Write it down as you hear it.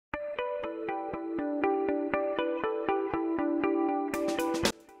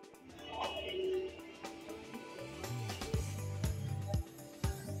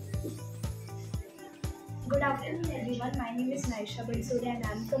my name is Naisha Bansuri and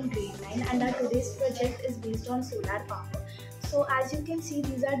I am from grade 9, and our today's project is based on solar power. So as you can see,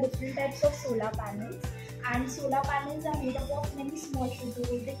 these are different types of solar panels, and solar panels are made up of many small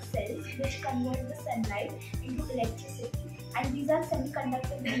photovoltaic cells which convert the sunlight into electricity, and these are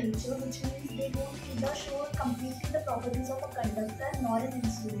semiconductive in nature, which means they don't either show completely the properties of a conductor nor an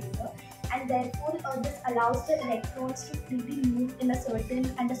insulator, and therefore this allows the electrons to freely move in a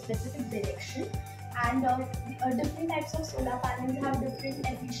certain and a specific direction. And different types of solar panels have different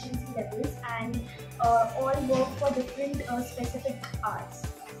efficiency levels, and all work for different specific hours.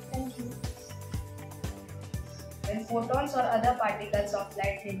 Thank you. When photons or other particles of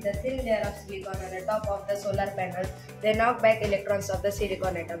light hit the thin layer of silicon on the top of the solar panel, they knock back electrons of the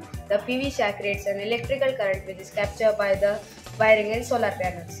silicon atom. The PV shack creates an electrical current which is captured by the wiring in solar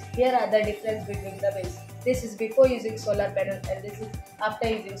panels. Here are the difference between the bills. This is before using solar panel and this is after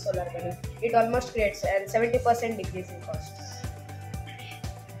using solar panel. It almost creates a 70% decrease in cost.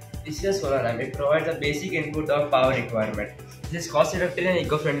 This is a solar lamp. It provides a basic input of power requirement. This is cost effective and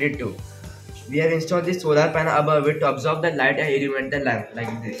eco-friendly too. We have installed this solar panel above it to absorb the light and illuminate the lamp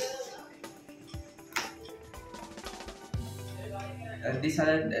like this. And these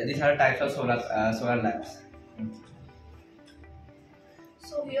are types of solar lamps.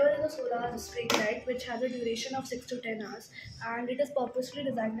 So here is a solar street light which has a duration of 6 to 10 hours, and it is purposely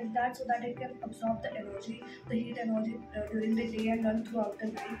designed like that so that it can absorb the energy, the heat energy during the day and run throughout the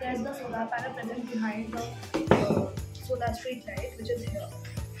night. There is the solar panel present behind the solar street light, which is here,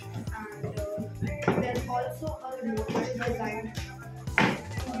 and there is also a remote which is designed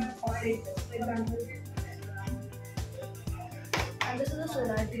to operate this. For example, and this is a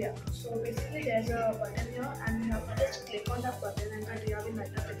solar diya. So basically there's a button here and you have to just click on that button and the diya will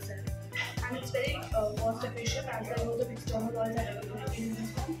light up itself. And it's very cost efficient as there are loads of external oils that are available in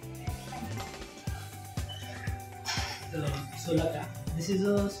this one. The solar cap. This is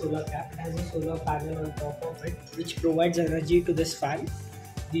a solar cap. It has a solar panel on top of it which provides energy to this fan.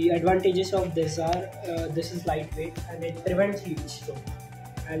 The advantages of this are this is lightweight and it prevents heat stroke,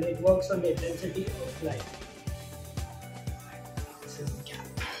 and it works on the intensity of light.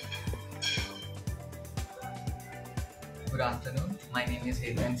 Good afternoon, my name is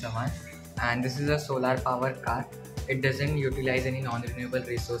Hedman Saman and this is a solar power car. It doesn't utilize any non-renewable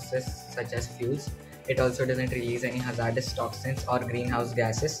resources such as fuels. It also doesn't release any hazardous toxins or greenhouse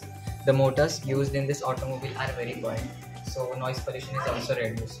gases. The motors used in this automobile are very quiet, so noise pollution is also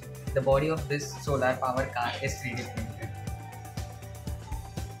reduced. The body of this solar power car is 3D printed.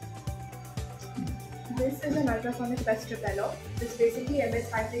 This is an ultrasonic pest repeller. This basically emits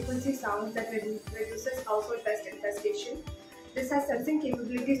high frequency sounds that reduces household pest infestation. This has sensing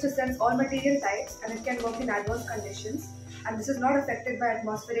capabilities to sense all material types, and it can work in adverse conditions. And this is not affected by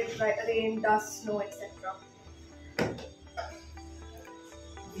atmospheric rain, dust, snow, etc.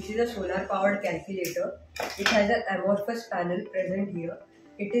 This is a solar powered calculator. It has an amorphous panel present here.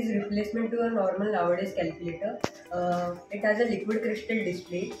 It is replacement to a normal nowadays calculator. It has a liquid crystal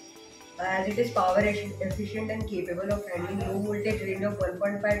display. As it is power efficient and capable of handling low voltage range of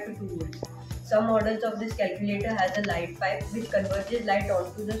 1.5 to 2 volts. Some models of this calculator has a light pipe which converges light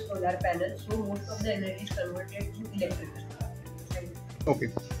onto the solar panel, so most of the energy is converted to electricity. Okay.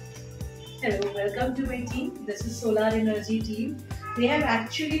 Hello, welcome to my team. This is Solar Energy team. They have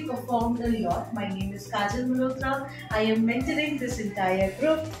actually performed a lot. My name is Kajal Malhotra. I am mentoring this entire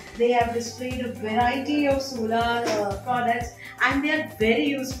group. They have displayed a variety of solar products, and they are very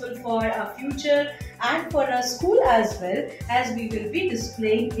useful for our future and for our school as well, as we will be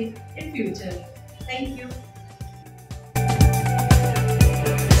displaying it in future. Thank you.